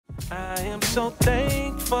I am so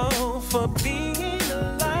thankful for being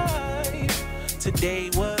alive. Today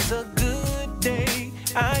was a good day.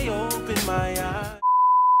 I opened my eyes.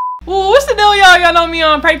 Ooh, what's the deal, y'all? Y'all know me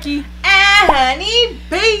on Perkyy and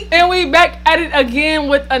Honeeybee, and we back at it again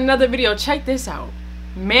with another video. Check this out.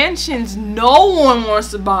 Mansions no one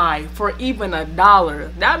wants to buy for even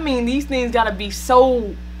 $1. That means these things gotta be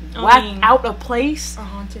so whacked out of place, or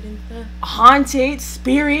haunted and stuff. Haunted,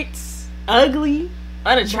 spirits, ugly,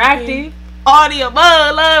 unattractive, all the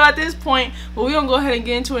above love at this point. But we're gonna go ahead and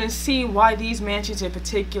get into it and see why these mansions in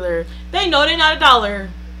particular, They know they're not $1.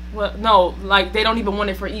 well, no, like they don't even want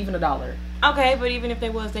it for even $1. Okay, but even if they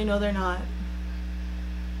was, they know they're not.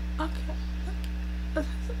 Okay.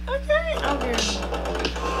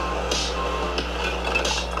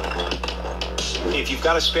 If you've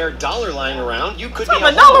got a spare $1 lying around, you could What be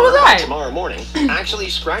type a of dollar was homeowner that? tomorrow morning. Actually,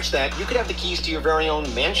 scratch that. You could have the keys to your very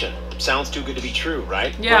own mansion. Sounds too good to be true,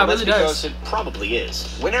 right? Yeah, well, it that's really because does. it probably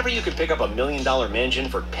is. Whenever you could pick up $1 million mansion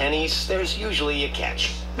for pennies, there's usually a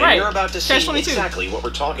catch. And Right. you're about to see Catch 22. exactly what we're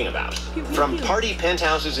talking about. From party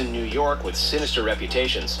penthouses in New York with sinister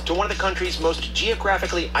reputations to one of the country's most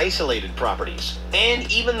geographically isolated properties, and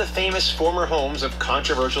even the famous former homes of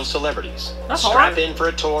controversial celebrities. That's Strap hard. in for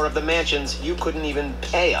a tour of the mansions you couldn't even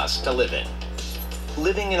pay us to live in.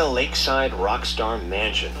 Living in a lakeside rock star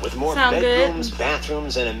mansion with more Sound good. bedrooms,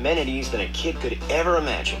 bathrooms, and amenities than a kid could ever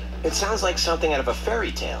imagine. It sounds like something out of a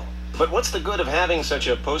fairy tale. But what's the good of having such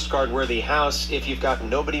a postcard-worthy house if you've got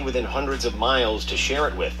nobody within hundreds of miles to share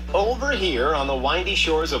it with? Over here on the windy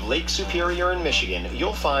shores of Lake Superior in Michigan,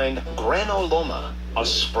 you'll find Granoloma, a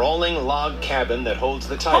sprawling log cabin that holds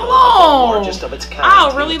the title of Hello. the largest of its kind.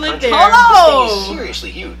 I'll in really the live country. there. Hello. This thing is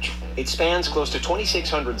seriously huge. It spans close to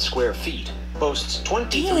 2,600 square feet, boasts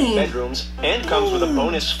 23 Dang. bedrooms, and comes with a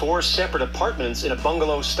bonus 4 separate apartments in a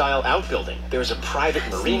bungalow-style outbuilding. There's a private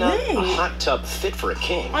marina, a nice. hot tub fit for a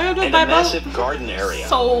king, Why you doing and a by boat? massive garden area.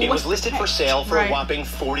 So it what's was listed for the sale for Right. a whopping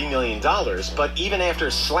 $40 million, but even after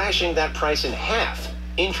slashing that price in half,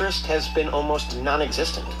 interest has been almost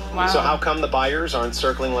non-existent. Wow. So how come the buyers aren't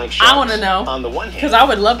circling like sharks? I wanna know. On the one hand, 'Cause I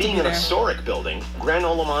would love to being be an there. historic building,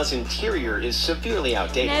 Granoloma's interior is severely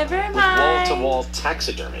outdated. Never with mind. wall-to-wall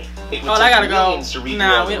taxidermy. It would Oh, take I gotta go. millions to redo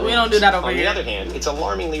Nah, all the we don't rooms. do that over On here. the other hand, it's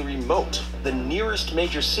alarmingly remote. The nearest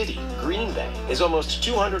major city, Green Bay, is almost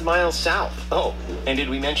 200 miles south. Oh, and did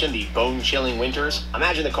we mention the bone-chilling winters?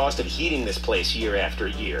 Imagine the cost of heating this place year after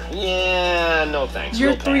year. Yeah, no thanks.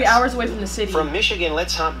 You're we'll 3 pass. hours away from the city. From Michigan,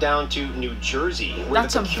 let's hop down to New Jersey, where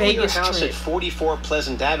That's the a peculiar Vegas house trip. at 44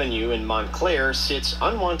 Pleasant Avenue in Montclair sits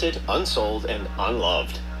unwanted, unsold, and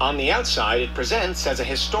unloved. On the outside, it presents as a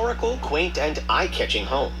historical, quaint, and eye-catching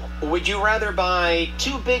home. Would you rather buy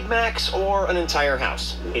 2 Big Macs or an entire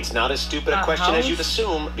house? It's not as stupid a question as house? you'd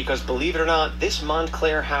assume, because believe it or not, this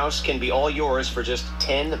Montclair house can be all yours for just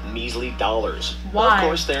 $10 measly. Well, Why? of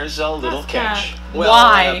course, there's a little That's catch. cat. Well,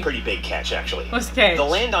 Why? a pretty big catch, actually. What's the catch? The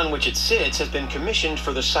land on which it sits has been commissioned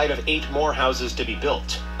for the site of 8 more houses to be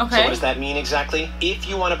built. So Okay. what does that mean exactly? If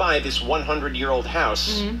you want to buy this 100-year-old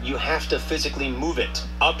house, Mm-hmm. you have to physically move it.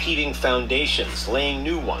 Upheaving foundations, laying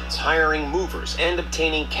new ones, hiring movers, and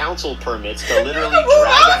obtaining council permits to literally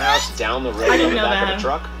drag a house down the road I in didn't the know back of that. a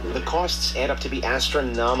truck. The costs add up to be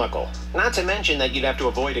astronomical. Not to mention that you'd have to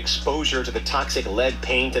avoid exposure to the toxic lead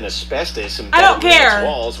paint and asbestos I embedded don't in its care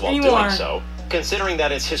walls while anymore. doing so. Considering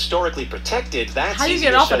that it's historically protected, that's How do you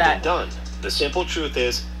easier get off of said than that? done. The simple truth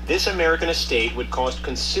is, this American estate would cost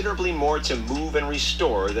considerably more to move and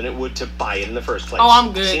restore than it would to buy it in the first place. Oh,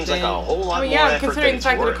 I'm good, Seems like then. a whole lot Oh more yeah, effort considering than the it's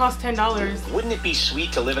fact that it worth. costs $10. Wouldn't it be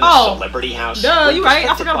sweet to live in a Oh, celebrity house? duh, When you right. I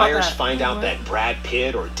prospective forgot about buyers that. find out What? that Brad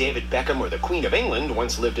Pitt or David Beckham or the Queen of England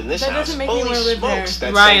once lived in this That house. doesn't make me Holy wanna live smokes,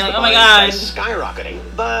 there. that Right, sends like, the oh my buying God. price skyrocketing.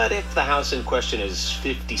 But if the house in question is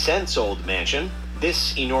 50 cents old mansion,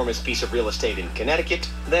 this enormous piece of real estate in Connecticut,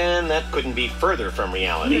 then that couldn't be further from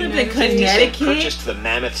reality. You live in 50 Cent Connecticut? purchased the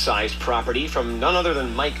mammoth-sized property from none other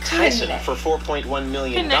than Mike Tyson for $4.1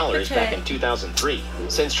 million back in 2003.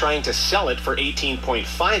 Since trying to sell it for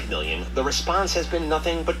 $18.5 million, the response has been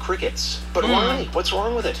nothing but crickets. But why? What's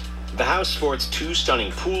wrong with it? The house sports 2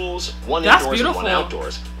 stunning pools, 1 That's indoors and 1 beautiful.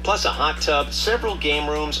 outdoors, plus a hot tub, several game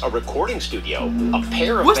rooms, a recording studio, a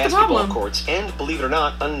pair of What's the basketball problem? courts, and, believe it or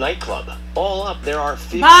not, a nightclub. All up, there are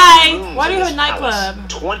 50 Bye. rooms Why do in you this have a palace, nightclub?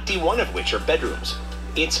 21 of which are bedrooms.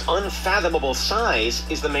 Its unfathomable size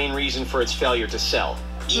is the main reason for its failure to sell.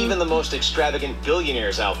 Even the most extravagant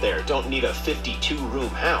billionaires out there don't need a 52-room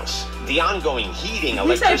house. The ongoing heating,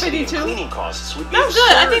 electricity, and cleaning costs would be That's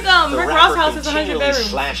good. I think the Rick rapper Ross' house is 100 continually bedrooms.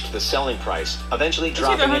 slashed the selling price, eventually either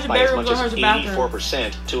dropping it 100 by as bedrooms much or as 100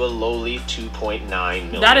 bathrooms. 84% to a lowly 2.9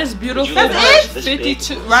 million. That is beautiful. Would you live in a house this big?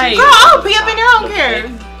 52, right. Girl, I'll be up in there. I don't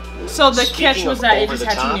care. So the Speaking catch was of that it over just the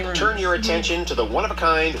had too many top, rooms. turn your attention to the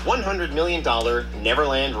one-of-a-kind $100 million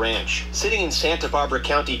Neverland Ranch. Sitting in Santa Barbara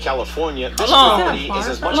County, California, this property is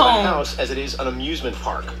as much of a house as it is an amusement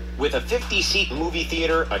park. With a 50-seat movie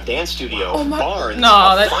theater, a dance studio, barns,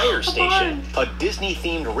 a fire station, a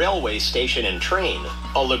Disney-themed railway station and train,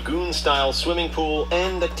 a lagoon-style swimming pool,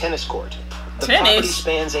 and a tennis court. The property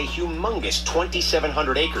spans a humongous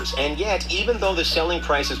 2,700 acres, and yet, even though the selling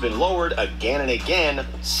price has been lowered again and again,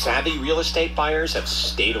 savvy real estate buyers have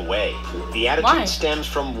stayed away. The attitude stems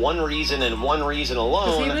from one reason and one reason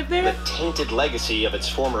alone: the tainted legacy of its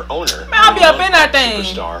former owner, I'll be up in that thing.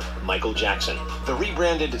 Superstar Michael Jackson. The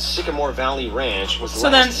rebranded Sycamore Valley Ranch was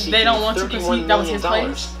So then they don't want to proceed. That was his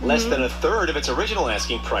place. Less than a third of its original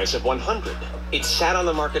asking price of $100. It sat on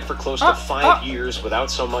the market for close to 5 years without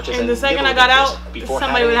so much as And a the second nibble I got of out, interest before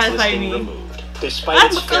somebody having would its have to fight listing me. removed. Despite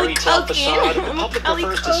its fairy tale facade, the public Macaulay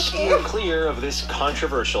prefers to steer clear of this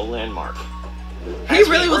controversial landmark. He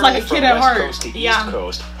really was like a kid at heart. From West Coast to East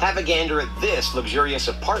Coast, have a gander at this luxurious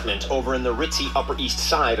apartment over in the ritzy Upper East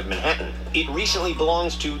Side of Manhattan. It recently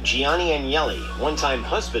belongs to Gianni Agnelli, one-time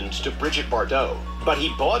husband to Brigitte Bardot. But he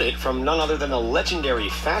bought it from none other than the legendary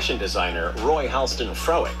fashion designer Roy Halston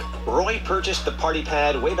Frowick. Roy purchased the party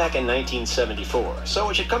pad way back in 1974, so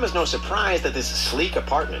it should come as no surprise that this sleek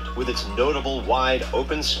apartment, with its notable wide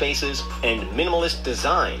open spaces and minimalist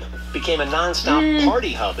design, became a non-stop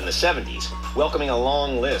party hub in the 70s, welcoming a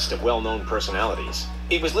long list of well-known personalities.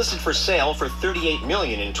 It was listed for sale for $38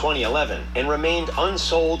 million in 2011 and remained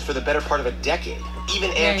unsold for the better part of a decade,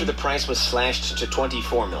 even after the price was slashed to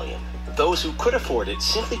 $24 million. Those who could afford it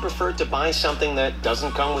simply preferred to buy something that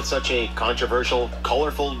doesn't come with such a controversial,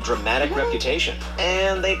 colorful, dramatic reputation.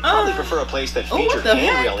 And they probably prefer a place that features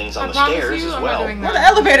hand railings on the stairs as well. Where the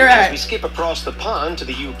elevator As at? we skip across the pond to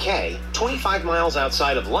the UK, 25 miles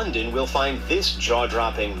outside of London, we'll find this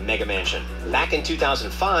jaw-dropping mega mansion. Back in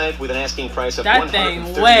 2005, with an asking price of That thing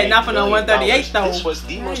wet, not for no 138 though. This was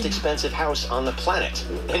the most expensive house on the planet,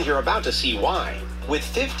 and you're about to see why. With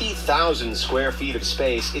 50,000 square feet of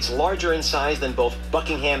space, it's larger in size than both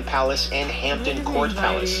Buckingham Palace and Hampton Court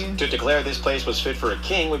Palace. To declare this place was fit for a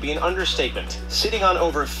king would be an understatement. Sitting on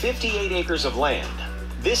over 58 acres of land,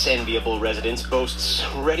 this enviable residence boasts,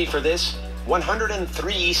 ready for this,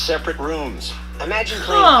 103 separate rooms. Imagine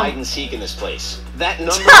playing hide and seek in this place. That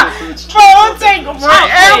number includes two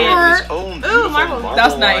forever. its own beautiful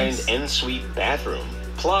That's marble-lined nice. en-suite bathroom,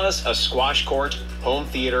 plus a squash court, home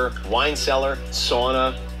theater, wine cellar,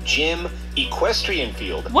 sauna, gym, equestrian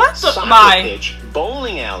field, soccer pitch,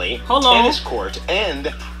 bowling alley, tennis court,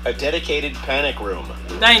 and a dedicated panic room.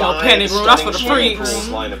 That ain't no panic room. That's for the freaks.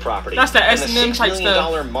 Line the property. That's the And S&M type $6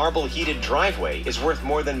 stuff. million marble-heated driveway is worth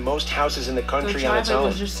more than most houses in the country on its driveway own.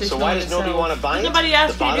 was just So why does nobody want to buy it? Nobody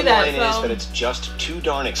asked the you to do bottom that, line is so- that it's just too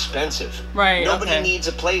darn expensive. Right, Nobody okay. needs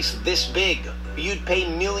a place this big. You'd pay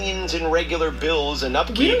millions in regular bills and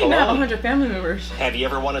upkeep We don't even have alone. 100 family members. Have you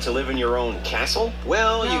ever wanted to live in your own castle?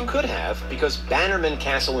 Well, you could have, because Bannerman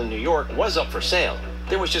Castle in New York was up for sale.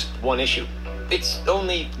 There was just one issue. It's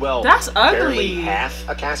only, well, That's barely ugly. half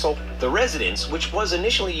a castle. The residence, which was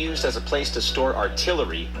initially used as a place to store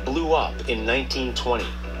artillery, blew up in 1920.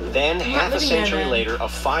 Then, half a century later, a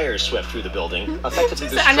fire swept through the building, effectively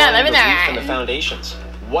destroying the roof and the foundations.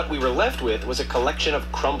 What we were left with was a collection of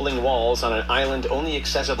crumbling walls on an island only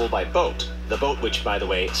accessible by boat. The boat which, by the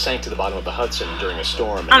way, sank to the bottom of the Hudson during a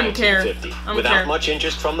storm in I don't care. 1950. Without much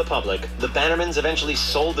interest from the public, the Bannermans eventually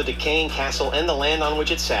sold the decaying castle and the land on which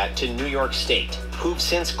it sat to New York State, who've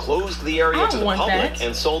since closed the area to the public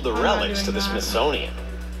and sold the relics to the Smithsonian.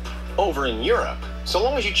 Over in Europe, so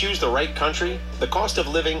long as you choose the right country, the cost of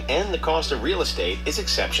living and the cost of real estate is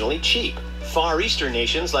exceptionally cheap. Far Eastern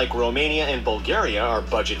nations like Romania and Bulgaria are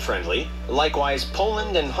budget-friendly. Likewise,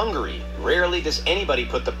 Poland and Hungary. Rarely does anybody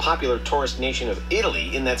put the popular tourist nation of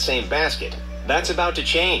Italy in that same basket. That's about to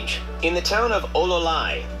change. In the town of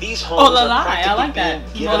Ololai, these homes are practically being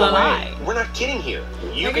given away. We're not kidding here.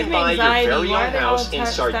 You can buy your very own house in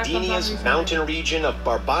Sardinia's mountain region of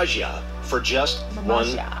Barbagia for just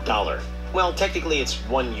 $1. Well, technically it's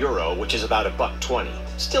 €1, which is about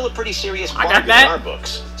 $1.20. Still a pretty serious bargain in our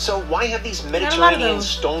books. So why have these Mediterranean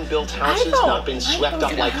stone-built houses not been swept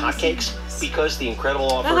up like hotcakes? Because the incredible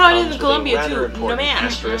offer comes with a rather important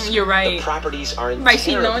asterisk. You're right. The properties are in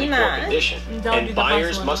terribly poor condition, and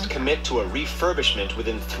buyers must commit to a refurbishment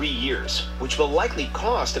within 3 years, which will likely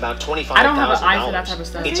cost about $25,000. I don't have an eye for that type of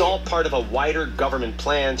stuff. It's all part of a wider government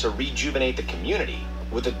plan to rejuvenate the community.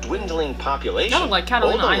 With a dwindling population,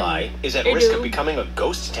 Oldalai is at risk of becoming a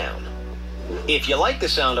ghost town. If you like the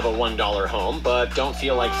sound of a $1 home, but don't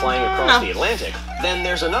feel like flying across the Atlantic, then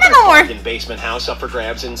there's another bargain basement house up for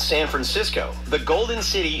grabs in San Francisco. The Golden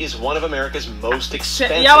City is one of America's most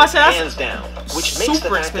expensive, hands down, which makes the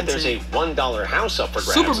fact that there's a $1 house up for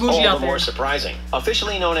grabs all the more surprising.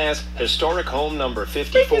 Officially known as Historic Home Number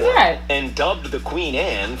 54, and dubbed the Queen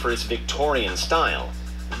Anne for its Victorian style,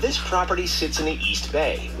 this property sits in the East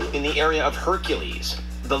Bay, in the area of Hercules.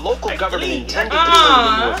 The local government intended to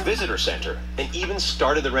turn it into a visitor center, and even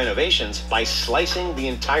started the renovations by slicing the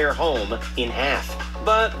entire home in half.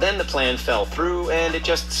 But then the plan fell through, and it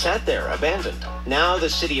just sat there, abandoned. Now the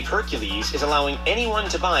city of Hercules is allowing anyone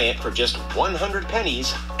to buy it for just 100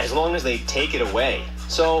 pennies, as long as they take it away.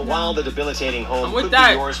 So while the debilitating home could be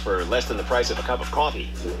yours for less than the price of a cup of coffee,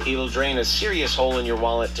 it'll drain a serious hole in your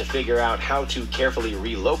wallet to figure out how to carefully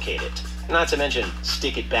relocate it. Not to mention,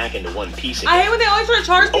 stick it back into one piece again. I hate when they always try to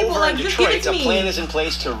charge people. Over in Detroit, a plan is in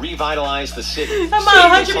place to revitalize the city. About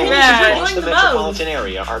 100 homes across the metropolitan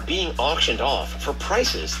area are being auctioned off for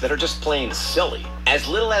prices that are just plain silly. As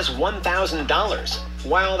little as $1,000.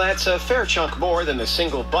 While that's a fair chunk more than the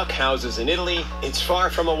single buck houses in Italy, it's far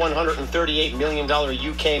from a $138 million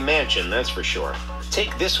UK mansion, that's for sure.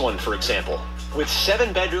 Take this one, for example. With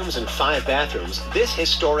 7 bedrooms and 5 bathrooms, this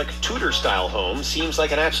historic Tudor-style home seems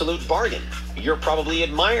like an absolute bargain. You're probably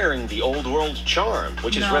admiring the old-world charm,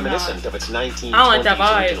 which is reminiscent of its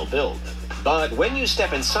 1920s original build. But when you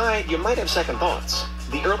step inside, you might have second thoughts.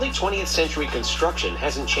 The early 20th century construction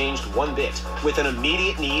hasn't changed one bit. With an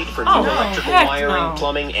immediate need for new electrical wiring,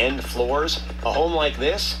 plumbing, and floors, a home like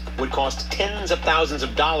this would cost tens of thousands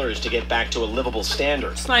of dollars to get back to a livable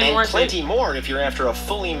standard. And plenty more if you're after a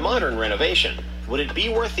fully modern renovation. Would it be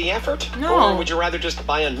worth the effort? Or would you rather just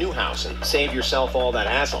buy a new house and save yourself all that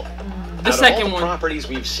hassle? The second one. Properties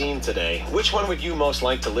we've seen today, which one would you most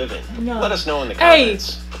like to live in? Let us know in the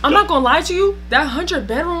comments. Hey, I'm not gonna lie to you. That 100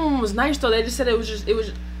 bedroom was nice though. They just said it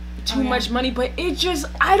was too much money, but it just,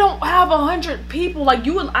 I don't have 100 people like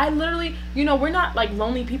you. I literally, you know, we're not like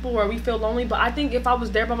lonely people where we feel lonely, but I think if I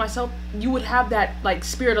was there by myself, you would have that like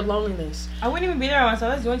spirit of loneliness. I wouldn't even be there by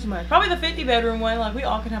myself. That's doing too much. Probably the 50 bedroom one, like we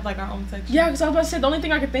all could have like our own section. Yeah, because I was about to say the only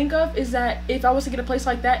thing I could think of is that if I was to get a place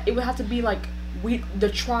like that, it would have to be like the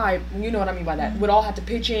tribe, you know what I mean by that, would all have to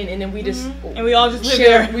pitch in, and then we just and we all just live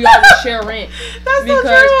there. We all just share rent. That's so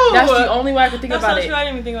true. That's the only way I could think about it. True. I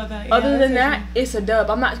didn't even think about that. Other than that, it's a dub.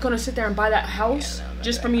 I'm not gonna sit there and buy that house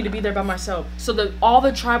just for me to be there by myself. So all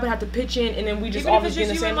the tribe would have to pitch in, and then we just all be in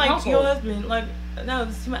the same household. Your husband, like, no,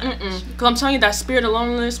 it's too much. Because I'm telling you, that spirit of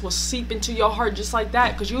loneliness will seep into your heart just like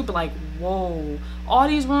that. Because you'll be like, whoa, all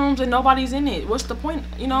these rooms and nobody's in it. What's the point?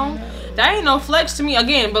 You know, that ain't no flex to me.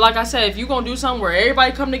 Again, but like I said, if you're going to do something where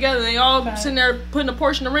everybody come together and they all sitting there putting a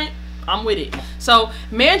portion of rent, I'm with it. So,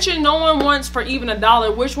 mansion no one wants for even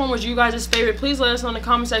 $1. Which one was you guys' favorite? Please let us know in the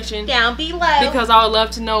comment section down below. Because I would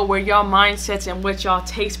love to know where y'all mindsets and what y'all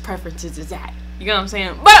taste preferences is at. You know what I'm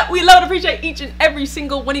saying? But we love and appreciate each and every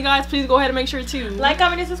single one of you guys. Please go ahead and make sure to like,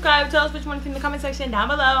 comment, and subscribe. Tell us which one is in the comment section down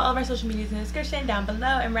below. All of our social medias in the description down below.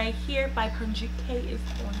 And right here, 500K is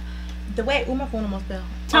on the way. Ooh, my phone almost fell.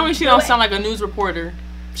 Tell me she don't sound like a news reporter.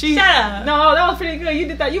 Shut up. No, that was pretty good. You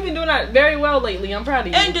did that. You've been doing that very well lately. I'm proud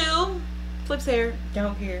of you. And do. Flips hair.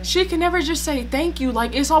 Don't care. She can never just say thank you.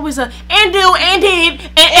 Like, it's always a and do, and did,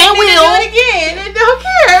 and will. Do it again. And don't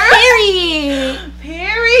care. Period.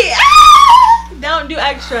 Period. Don't do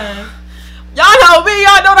extra. Y'all know me.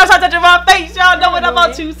 Y'all know that's how touching my face. Y'all know what I'm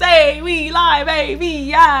about to say. We lie, baby.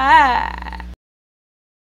 Yeah.